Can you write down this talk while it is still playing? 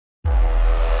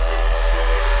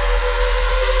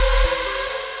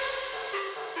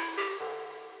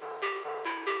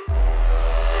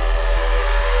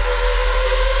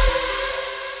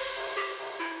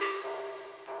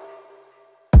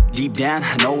deep down,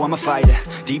 I know I'm a fighter.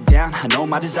 Deep down, I know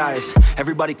my desires.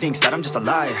 Everybody thinks that I'm just a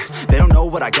liar. They don't know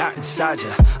what I got inside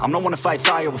ya. I'm the one to fight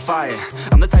fire with fire.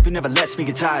 I'm the type who never lets me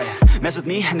get tired. Mess with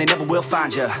me and they never will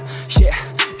find ya. Yeah.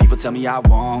 People tell me I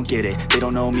won't get it. They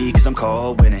don't know me cause I'm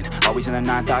cold winning. Always in the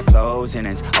ninth, I close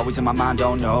innings. Always in my mind,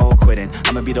 don't know quitting.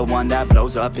 I'ma be the one that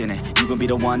blows up in it. You gon' be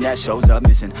the one that shows up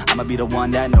missing. I'ma be the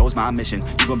one that knows my mission.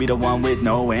 You gon' be the one with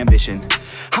no ambition.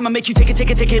 I'ma make you take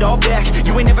it all back.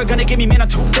 You ain't never gonna get me, man, I'm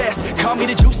too fast. Call me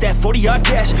the juice, that 40-yard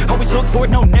dash. Always look forward,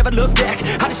 no, never look back.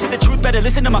 I just spit the truth, better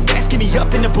listen to my facts. Get me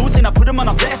up in the booth and I put them on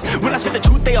a blast. When I spit the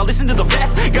truth, they all listen to the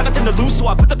facts. Got nothing to lose, so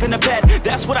I put the pen to bed.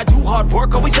 That's what I do, hard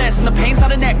work always lasts. And the pain's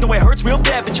not an act, no, it hurts real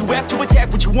bad. But you have to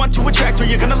attack what you want to attract, or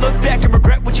you're gonna look back and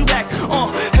regret what you lack.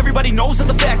 Everybody knows that's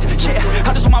a fact. Yeah,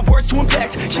 I just want my words to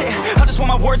impact. Yeah, I just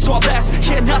want my words to all last.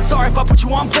 Yeah, not sorry if I put you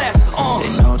on blast.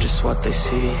 They know just what they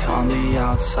see on the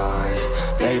outside.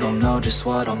 They don't know just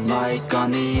what I'm like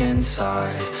on the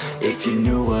inside. If you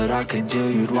knew what I could do,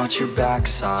 you'd watch your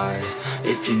backside.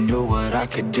 If you knew what I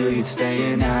could do, you'd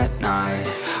stay in at night.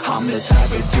 I'm the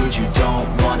type of dude you don't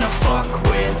wanna fuck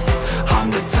with.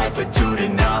 I'm the type of dude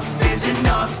enough is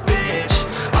enough, bitch.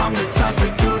 I'm the type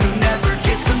of dude who never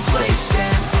gets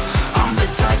complacent. I'm the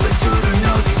type of dude who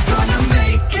knows he's gonna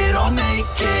make it, I'll make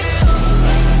it.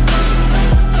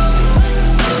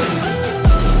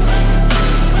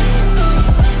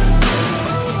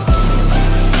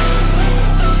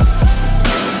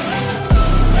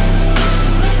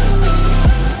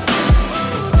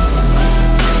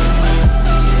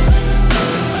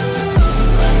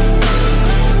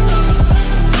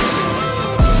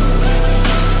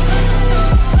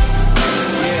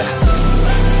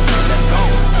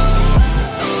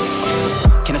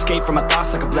 Escape from my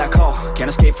thoughts like a black hole. Can't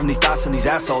escape from these thoughts and these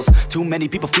assholes. Too many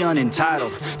people feeling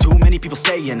entitled. Too many people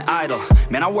staying idle.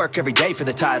 Man, I work every day for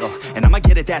the title, and I'ma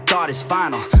get it, that thought is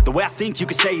final. The way I think you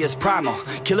could say is primal.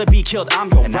 Kill or be killed, I'm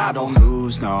your rival. I don't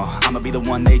lose, no. I'ma be the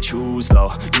one they choose,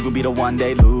 though. You gon' be the one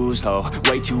they lose, though.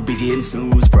 Way too busy and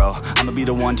snooze, bro. I'ma be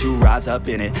the one to rise up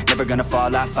in it. Never gonna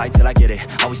fall, I fight till I get it.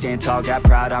 Always stand tall, got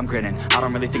pride, I'm grinning. I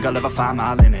don't really think I'll ever find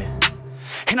my limit.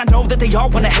 And I know that they all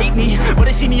wanna hate me, but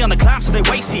they see me on the climb, so they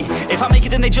wait, see. If I make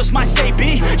it, then they just might say,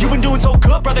 B, you been doing so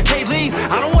good, brother K-Lee.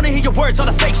 I don't wanna hear your words, all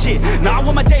the fake shit. Nah, I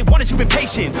want my day one is you've been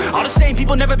patient. All the same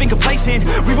people, never been complacent.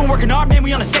 We've been working hard, man,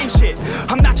 we on the same shit.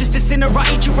 I'm not just a sinner, I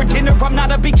eat you for dinner. I'm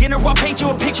not a beginner, I'll paint you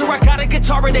a picture. I got a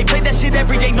guitar and they play that shit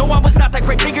every day. No, I was not that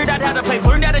great, figured out how to play.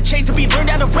 Learned how to change the beat, learned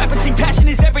how to rap and sing. Passion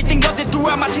is everything, loved it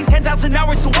throughout my teens. 10,000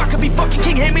 hours, so I could be fucking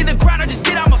king. Hand me the ground, I just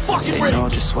get out my fucking ready. They know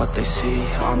just what they see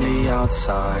on the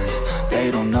outside. They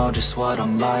don't know just what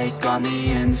I'm like on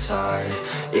the inside.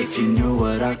 If you knew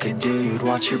what I could do, you'd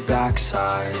watch your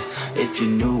backside. If you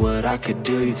knew what I could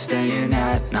do, you'd stay in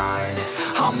at night.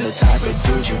 I'm the type of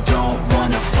dude you don't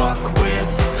wanna fuck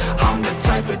with. I'm the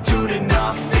type of dude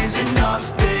enough is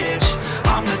enough, bitch.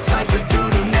 I'm the type of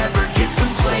dude who never gets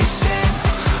complacent.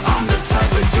 I'm the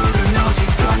type of dude who knows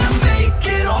he's gonna make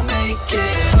it, I'll make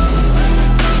it.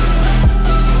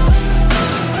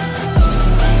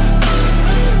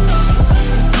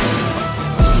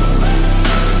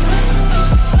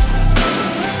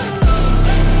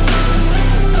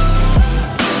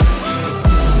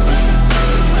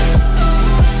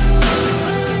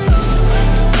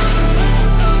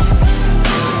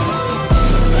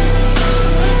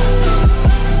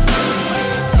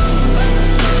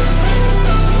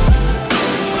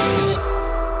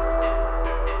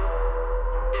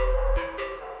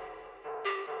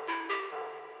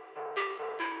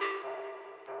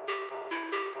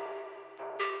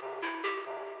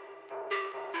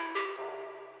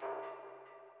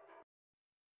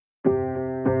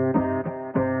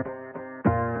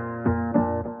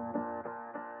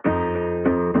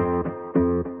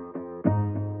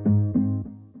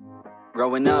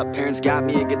 Growing up, parents got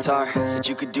me a guitar. Said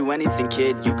you could do anything,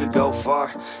 kid, you could go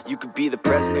far. You could be the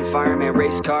president, fireman,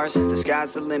 race cars. The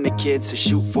sky's the limit, kid, so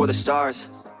shoot for the stars.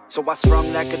 So I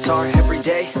strummed that guitar every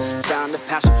day. Found a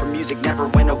passion for music, never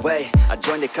went away. I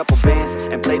joined a couple bands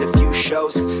and played a few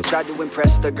shows. Tried to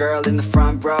impress the girl in the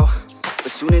front row.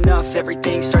 But soon enough,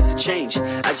 everything starts to change.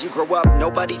 As you grow up,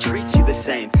 nobody treats you the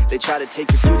same. They try to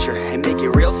take your future and make it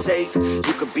real safe.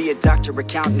 You could be a doctor,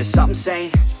 accountant, or something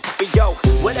sane. But yo,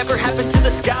 whatever happened to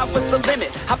the sky was the limit.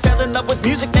 I fell in love with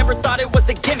music, never thought it was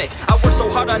a gimmick. I worked so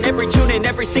hard on every tune and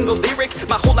every single lyric.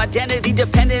 My whole identity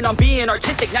depended on being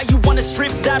artistic. Now you wanna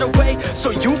strip that away,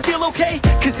 so you feel okay?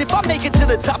 Cause if I make it to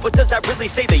the top, what does that really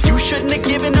say? That you shouldn't have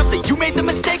given up, that you made the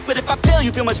mistake? But if I fail,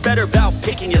 you feel much better about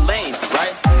picking your lane,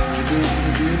 right?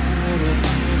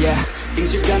 Yeah,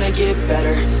 things are gonna get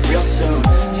better real soon.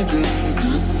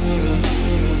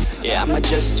 Yeah, I'ma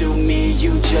just do me,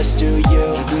 you just do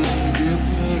you.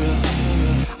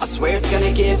 I swear it's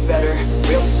gonna get better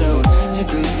real soon.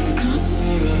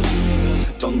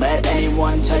 Don't let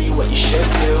anyone tell you what you should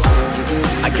do.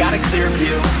 I got a clear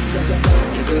view,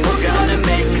 we're gonna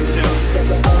make it soon.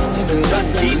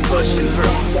 Just keep pushing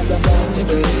through.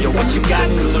 You're what you got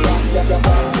to lose.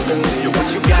 You're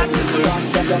what you got to lose.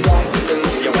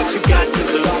 You're what you got to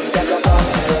lose.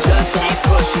 Just keep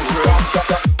pushing through.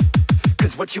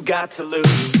 Cause what you got to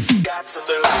lose. Got to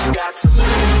lose, got to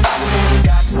lose.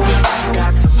 Got to lose,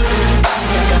 got to lose.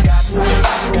 Got to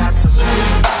lose, got to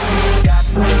lose. Got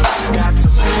to lose, got to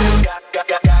lose. Got to lose, got to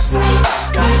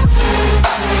lose.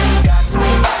 Got to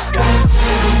lose, got to lose. Got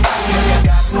to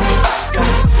lose, got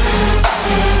to lose.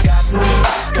 Got to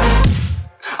lose.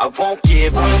 I won't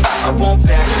give up, I won't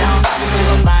back down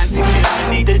till the line 6 feet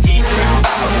underneath the deep ground.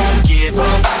 I won't give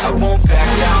up, I won't back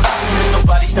down. There's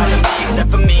nobody stopping me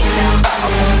except for me now. I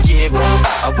won't give up,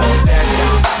 I won't back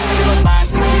down till the line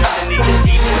 6 feet underneath the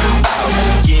deep ground. I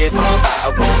won't give up, I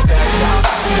won't back down.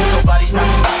 There's nobody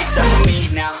stopping me except for me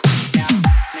now.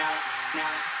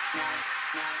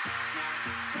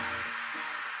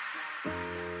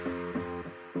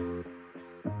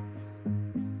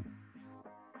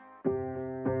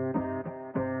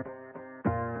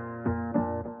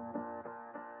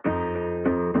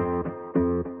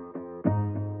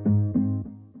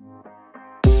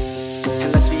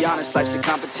 Be honest, life's a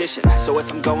competition. So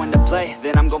if I'm going to play,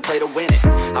 then I'm gonna play to win it.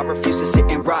 I refuse to sit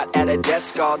and rot at a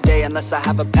desk all day unless I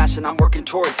have a passion I'm working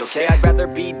towards, okay? I'd rather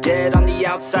be dead on the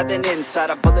outside than inside.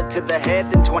 A bullet to the head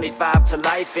than 25 to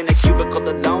life in a cubicle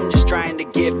alone, just trying to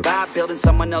get by, building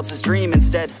someone else's dream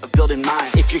instead of building mine.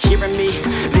 If you're hearing me,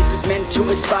 this is meant to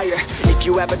inspire. If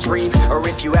you have a dream or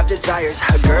if you have desires,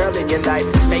 a girl in your life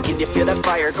that's making you feel that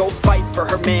fire, go fight for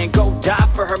her man, go die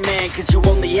for her man. Cause you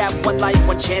only have one life,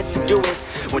 one chance to do it,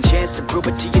 one chance to prove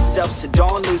it to yourself, so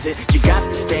don't lose it. You got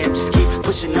this, fam, just keep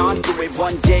pushing on through it.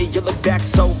 One day you'll look back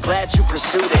so glad you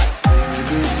pursued it.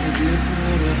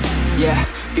 Yeah,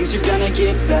 things are gonna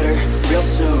get better real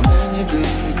soon.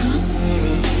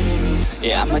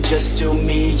 Yeah, I'ma just do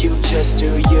me, you just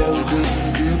do you.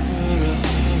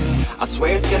 I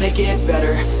swear it's gonna get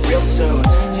better real soon.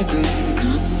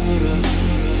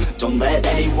 Don't let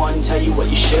anyone tell you what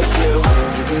you should do.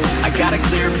 I got a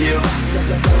clear view,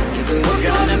 we're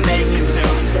gonna make it soon.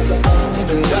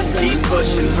 Just keep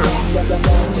pushing through.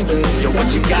 You're what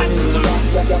you got to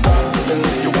lose.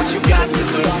 You're what you got to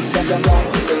lose.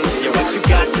 You're what you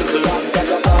got to lose.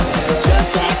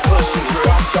 Just keep pushing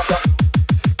through.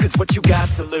 Cause what you got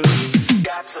to lose.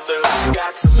 Got to lose,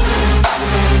 got to lose.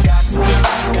 Got to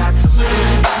lose, got to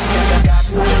lose. Got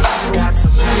to lose, got to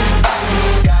lose.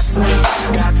 Got to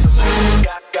lose, got to lose.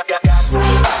 Got to lose,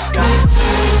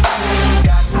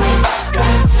 got to lose. Got to lose, got to lose.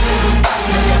 Got to lose,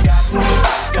 got to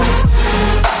lose.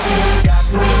 Got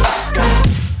to lose.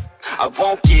 I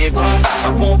won't give up, I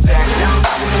won't back down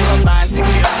till the line 6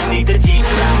 feet underneath the deep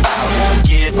ground. I won't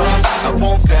give up, I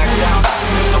won't back down.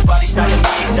 There's nobody stopping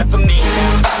me except for me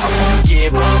now. I won't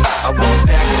give up, I won't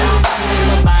back down till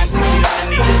the line 6 feet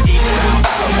underneath the deep ground.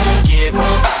 I won't give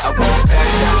up, I won't back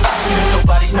down. There's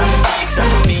nobody stopping me except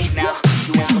for me now.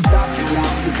 You won't stop you now,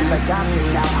 because I got this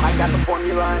now. I got the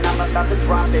formula and I'm about to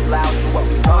drop it loud. So what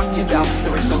we talking about,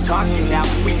 there is no talking now.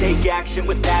 We take action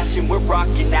with passion, we're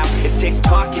rocking now. It's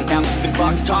tick-tocking now, the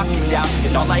clock's talking down.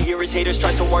 And all I hear is haters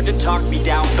try so hard to talk me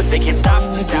down, but they can't stop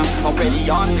the sound, already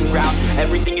on the ground.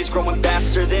 Everything is growing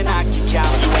faster than I can count.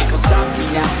 You ain't gon' stop me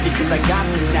now, because I got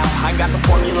this now. I got the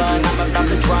formula and I'm about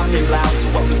to drop it loud. So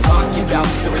what we talking about,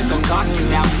 there is no talking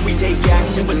now. We take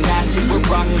action with passion, we're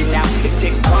rocking now. It's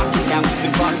tick-tocking now,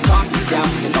 the clock's talking down.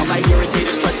 And all I hear is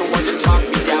haters try so hard to talk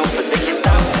me down, but they can't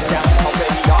stop the sound,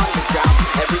 already on the ground.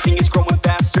 Everything is growing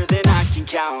faster than I can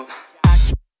count.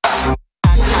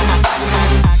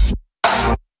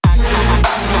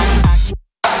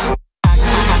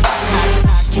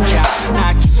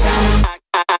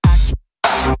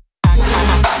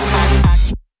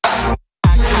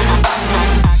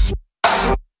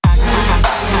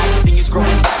 Everything is growing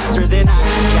faster than I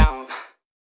can count.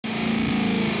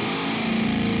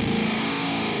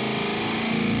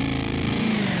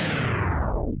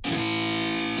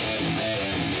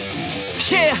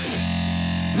 Yeah,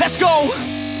 let's go.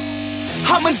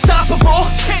 I'm unstoppable,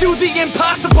 do the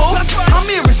impossible. I'm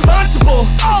irresponsible,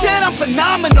 yet I'm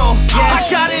phenomenal. I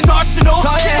got an arsenal,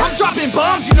 I'm dropping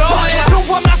bombs, you know. No,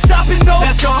 I'm not stopping, no.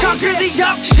 Conquer the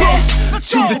obstacle.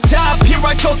 To the top, here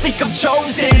I go, think I'm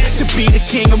chosen to be the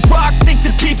king of rock, think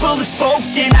the people have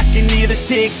spoken. I can hear the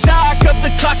tick-tock of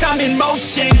the clock, I'm in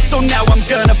motion. So now I'm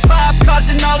gonna pop,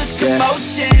 causing all this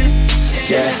commotion.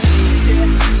 Yeah,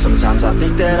 sometimes I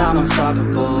think that I'm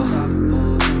unstoppable.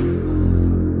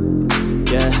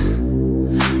 Yeah,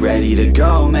 ready to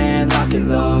go, man, lock and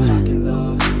load.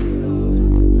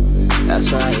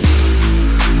 That's right,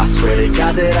 I swear to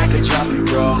God that I could drop you,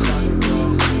 bro.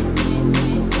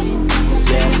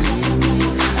 Yeah,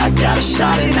 I got a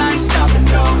shot and I ain't stopping,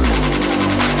 no.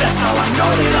 That's how I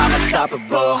know that I'm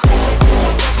unstoppable.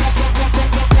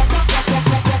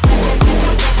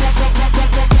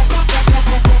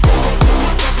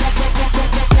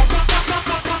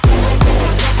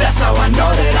 That's how I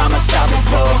know that I'm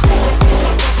unstoppable.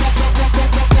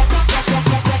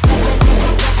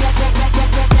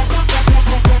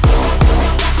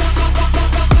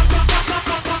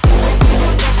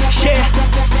 Yeah,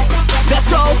 let's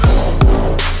go.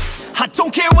 I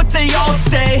don't care what they all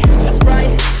say. That's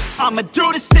right, I'ma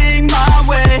do this thing my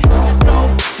way. Let's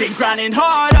go. Been grinding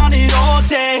hard on it all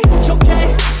day.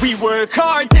 Okay, we work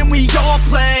hard, then we all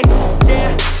play.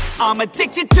 Yeah, I'm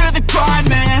addicted to the grind,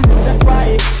 man. That's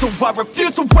right, so I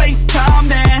refuse to waste time,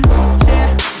 man.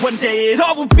 Yeah, one day it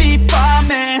all will be fine,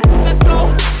 man. Let's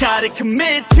go. Gotta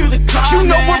commit to the climb. You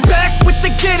know we're back with the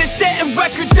Guinness, setting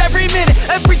records every minute,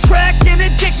 every track. In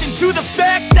addiction to the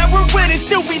fact that we're winning,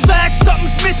 still we lack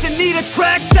something's missing. Need a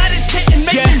track that is hitting,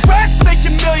 making racks,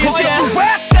 making millions. If you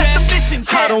ask, that's the mission.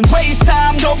 I don't waste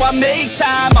time, no, I make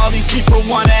time. All these people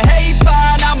wanna hate,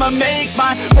 fine, I'ma make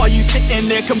mine. While you sitting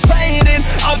there complaining,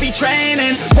 I'll be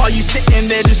training. While you sitting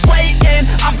there just waiting,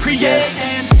 I'm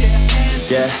creating.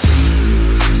 Yeah,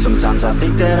 sometimes I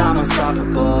think that I'm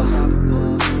unstoppable.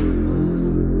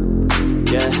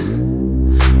 Yeah,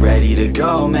 ready to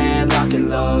go, man, lock and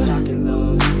load.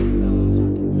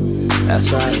 That's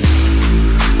right,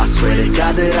 I swear to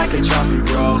God that I could drop you,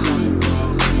 bro.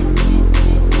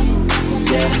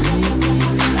 Yeah,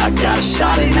 I got a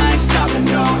shot and I ain't stopping,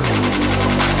 no.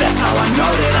 That's how I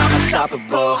know that I'm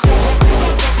unstoppable.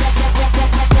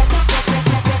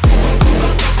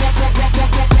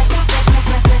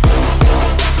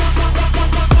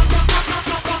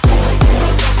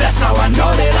 That's how I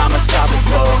know that I'm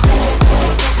unstoppable.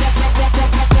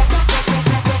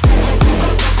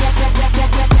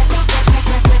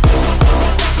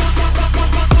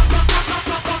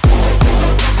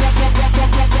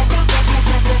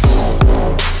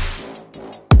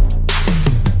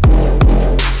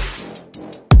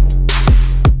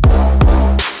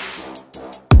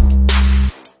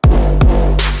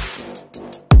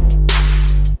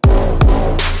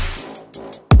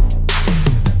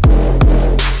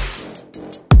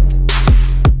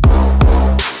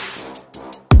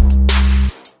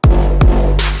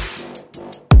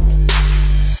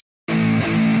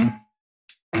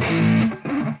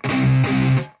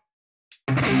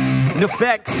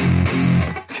 Effects.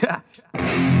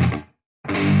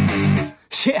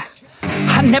 Yeah,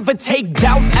 I never take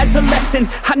doubt as a lesson.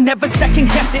 I never second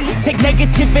guess it. Take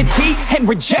negativity and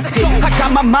reject it. I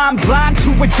got my mind blind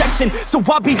to rejection, so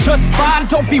I'll be just fine.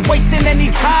 Don't be wasting any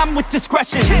time with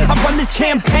discretion. I run this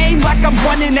campaign like I'm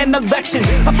running an election.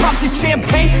 I pop this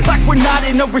champagne like we're not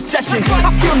in a recession.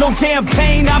 I feel no damn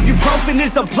pain. Ibuprofen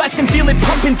is a blessing. Feel it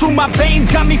pumping through my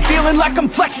veins. Got me feeling like I'm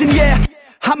flexing, yeah.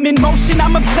 I'm in motion,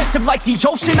 I'm obsessive like the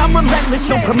ocean, I'm relentless.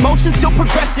 No promotion, still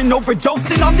progressing,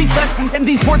 overdosing on these lessons. And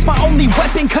these words my only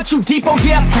weapon, cut you deep, oh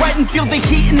yeah, I threaten. Feel the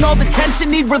heat and all the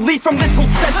tension, need relief from this whole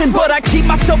session. But I keep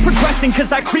myself progressing,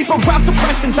 cause I creep around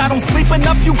suppressants. I don't sleep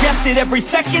enough, you guessed it, every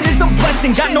second is a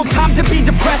blessing. Got no time to be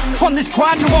depressed, on this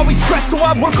grind you're always stressed. So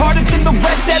I work harder than the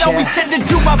rest, that always said to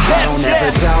do my best. I don't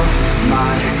ever doubt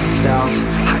myself,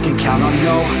 I can count on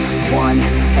no one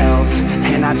else.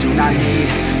 And I do not need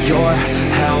your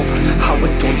help, I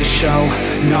was told to show,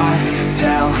 not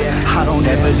tell. I don't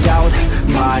ever doubt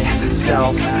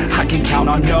myself, I can count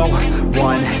on no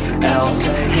one else.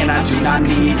 And I do not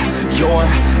need your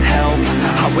help,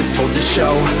 I was told to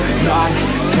show, not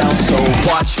tell. So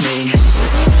watch me.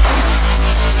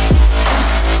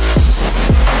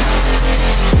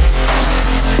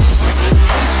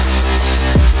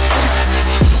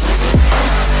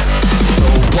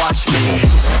 So watch me.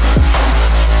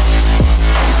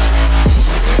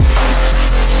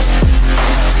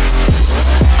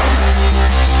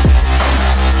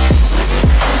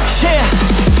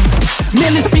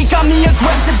 Man, this beat got me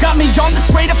aggressive, got me on the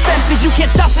straight offensive. You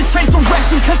can't stop this train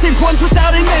direction, cause it runs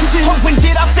without an engine. Oh, when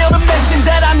did I fail to mention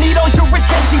that I need all your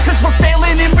attention? Cause we're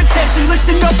failing in retention,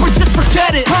 listen up or just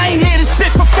forget it. I ain't here to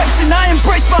spit perfection, I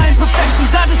embrace my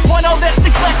imperfections. I just want all that's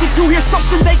neglected to hear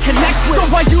something they connect with. So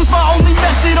I use my only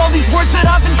method, all these words that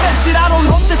I've invested. I don't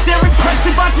hope that they're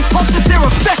impressive, I just hope that they're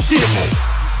effective.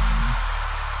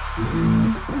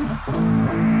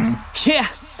 Yeah,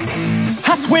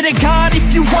 I swear to God,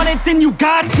 if you want it, then you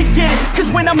got to get it. Cause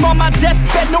when I'm on my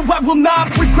deathbed, no, I will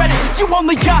not regret it. You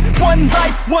only got one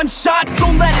life, one shot,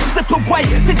 don't let it slip away.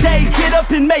 Today, get up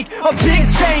and make a big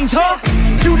change, huh?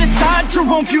 You decide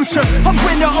your own future, a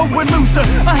winner or a loser,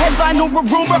 a headline or a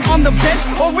rumor, on the bench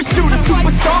or a shooter,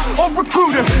 superstar or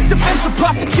recruiter, defensive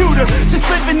prosecutor, just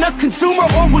living a consumer,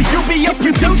 or will you be a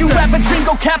producer? If you have a dream,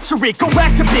 go capture it, go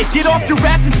activate, get off your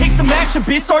ass and take some action,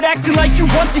 bitch. Start acting like you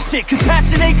want this shit, cause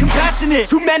passion ain't compassionate.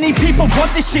 Too many people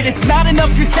want this shit, it's not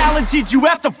enough you're talented, you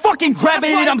have to fucking grab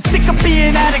it. I'm sick of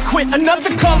being adequate,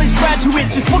 another college graduate,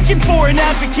 just looking for an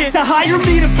advocate to hire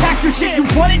me to pack your shit. You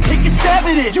want it, take a stab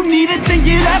at it, you need it, then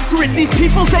get after it. These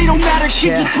people, they don't matter,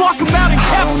 shit, just block them out and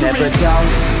capture it. I don't ever doubt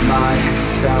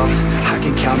myself, I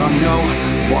can count on no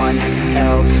one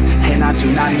else, and I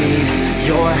do not need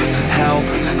your help.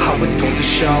 I was told to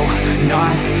show,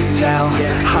 not tell.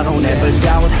 I don't ever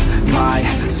doubt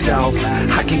myself,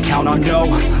 I can count on no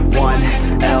one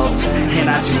else, and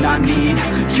I do not need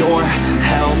your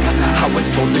help. I was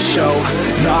told to show,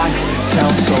 not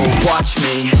tell, so watch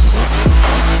me.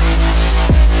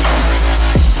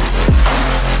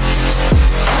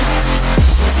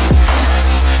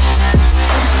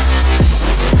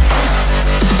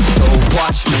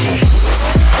 Watch me.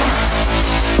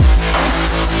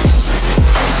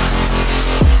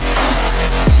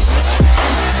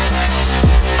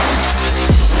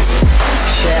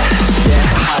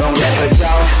 I don't ever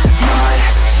doubt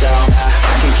myself,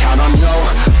 I can count on no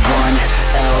one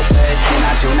else, and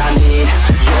I do not need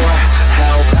your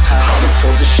help. I was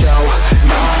told to show,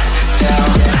 not tell.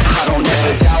 I don't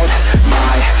ever doubt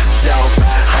myself,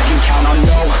 I can count on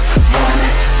no one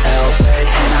else,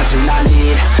 and I do not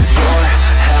need your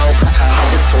help. I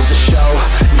was told to show,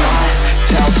 not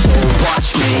tell, so watch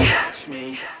me.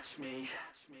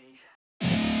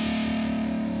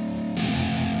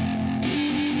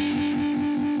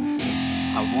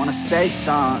 I wanna say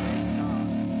something,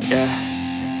 yeah.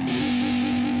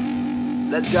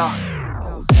 Let's go.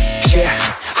 Yeah,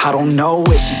 I don't know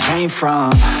where she came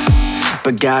from,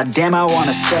 but goddamn, I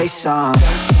wanna say something.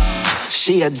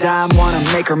 She a dime, wanna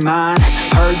make her mine.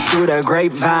 Heard through the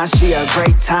grapevine, she a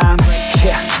great time.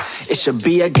 Yeah, it should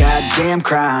be a goddamn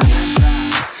crime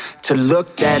to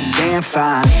look that damn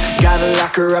fine. Gotta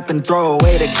lock her up and throw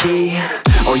away the key,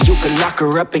 or you could lock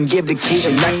her up and give the key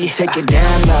to me. Take it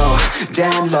down low,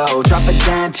 drop it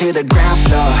down to the ground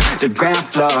floor.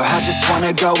 I just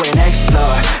wanna go and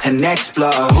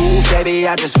explore. Ooh, baby,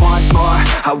 I just want more,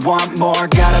 I want more.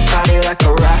 Got a body like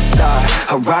a rock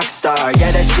star.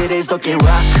 Yeah, that shit is looking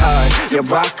rock hard, yeah,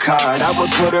 rock hard. I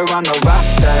would put her on the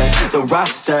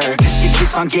roster, cause she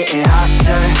keeps on getting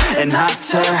hotter and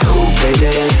hotter. Ooh, baby,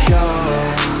 let's go.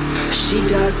 She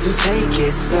doesn't take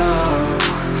it slow,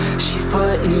 she's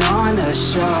putting on a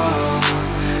show.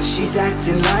 She's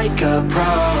acting like a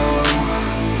pro.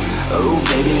 Oh,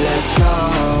 baby, let's go.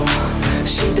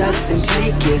 She doesn't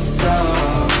take it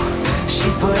slow,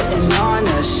 she's putting on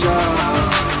a show.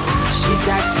 She's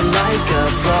acting like a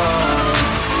pro.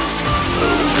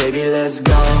 Oh, baby, let's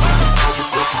go.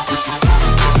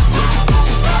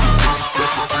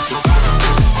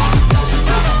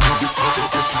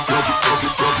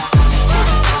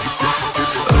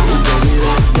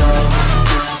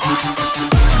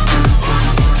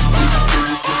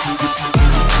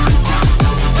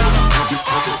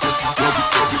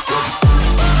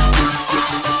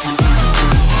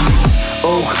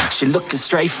 She looking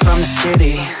straight from the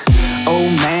city. Oh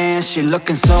man, she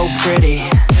looking so pretty.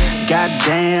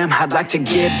 Goddamn, I'd like to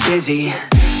get busy.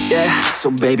 Yeah, so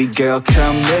baby girl,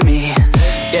 come with me.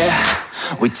 Yeah,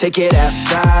 we take it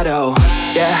outside, oh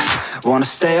yeah. Wanna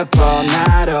stay up all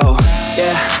night, oh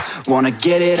yeah. Wanna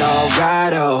get it all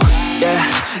right, oh yeah.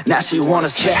 Now she wanna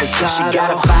slip and slide. She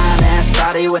got a fine ass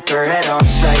body with her head on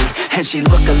straight, and she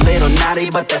look a little naughty,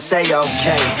 but that's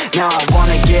a-okay. Now I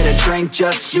wanna get a drink,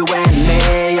 just you and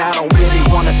me. I don't really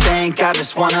wanna think, I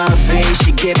just wanna be.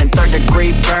 She giving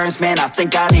 3rd-degree burns, man, I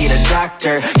think I need a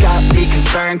doctor. Got me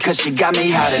concerned, cause she got me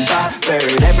hot and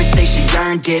bothered. Everything she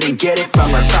earned, didn't get it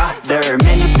from her father.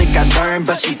 Man, you think I learned,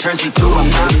 but she turns me to a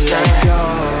monster. Let's go.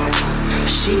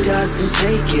 She doesn't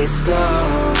take it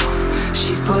slow,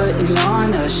 she's putting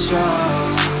on a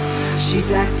show.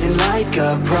 She's acting like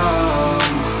a pro.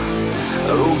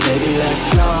 Oh, baby, let's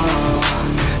go.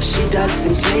 She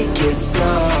doesn't take it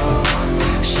slow,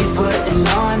 she's putting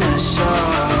on a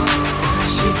show.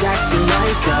 She's acting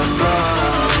like a pro.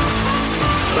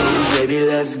 Oh, baby,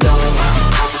 let's go.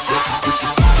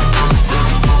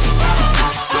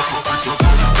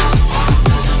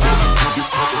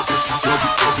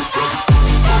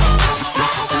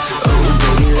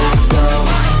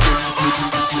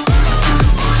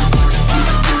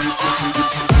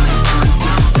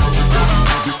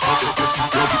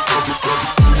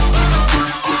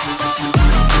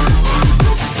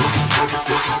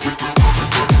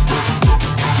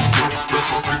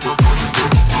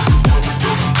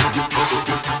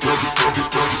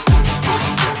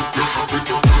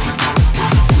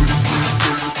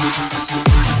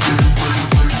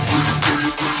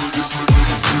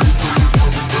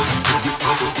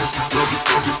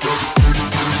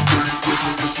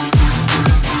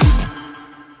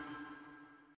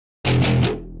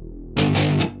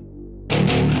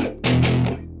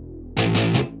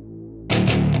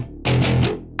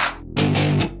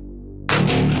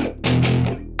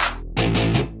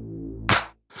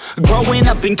 Growing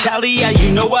up in Cali, yeah,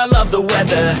 you know I love the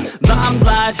weather.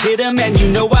 Limelight hit 'em and you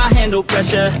know I handle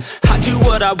pressure. I do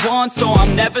what I want, so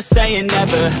I'm never saying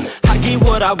never. I get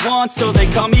what I want, so they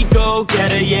call me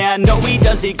go-getter. Yeah, I know he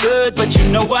does it good, but you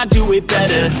know I do it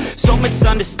better. So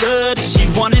misunderstood, if she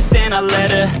wanted then I let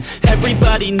her.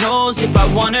 Everybody knows if I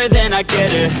want her then I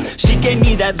get her. She gave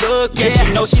me that look, yeah,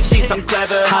 she knows she thinks I'm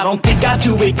clever. I don't think I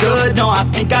do it good, no, I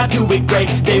think I do it great.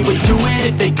 They would do it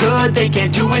if they could, they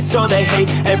can't do it so they hate.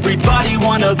 Everybody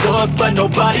wanna look, but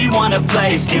nobody wanna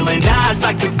play. Stealing eyes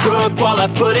like a crook while I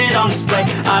put it on display.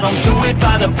 I don't do it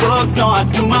by the book, no, I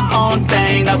do my own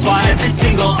thing. That's why every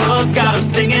single hook got them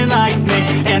singing like me.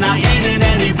 And I ain't in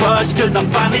any rush, cause I'm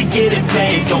finally getting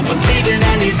paid. Don't believe in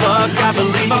any luck, I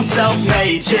believe I'm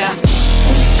self-made, yeah.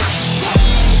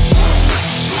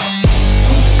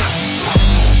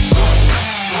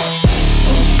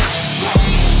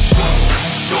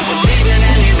 Don't believe in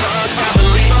any luck, I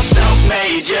believe I'm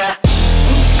self-made, yeah.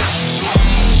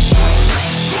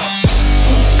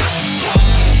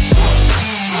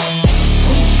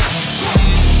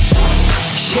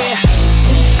 Yeah,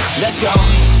 let's go.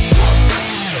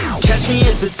 Catch me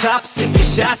at the top, sipping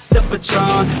shots of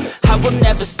Patron. I will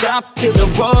never stop till the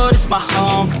road is my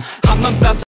home. I'm about to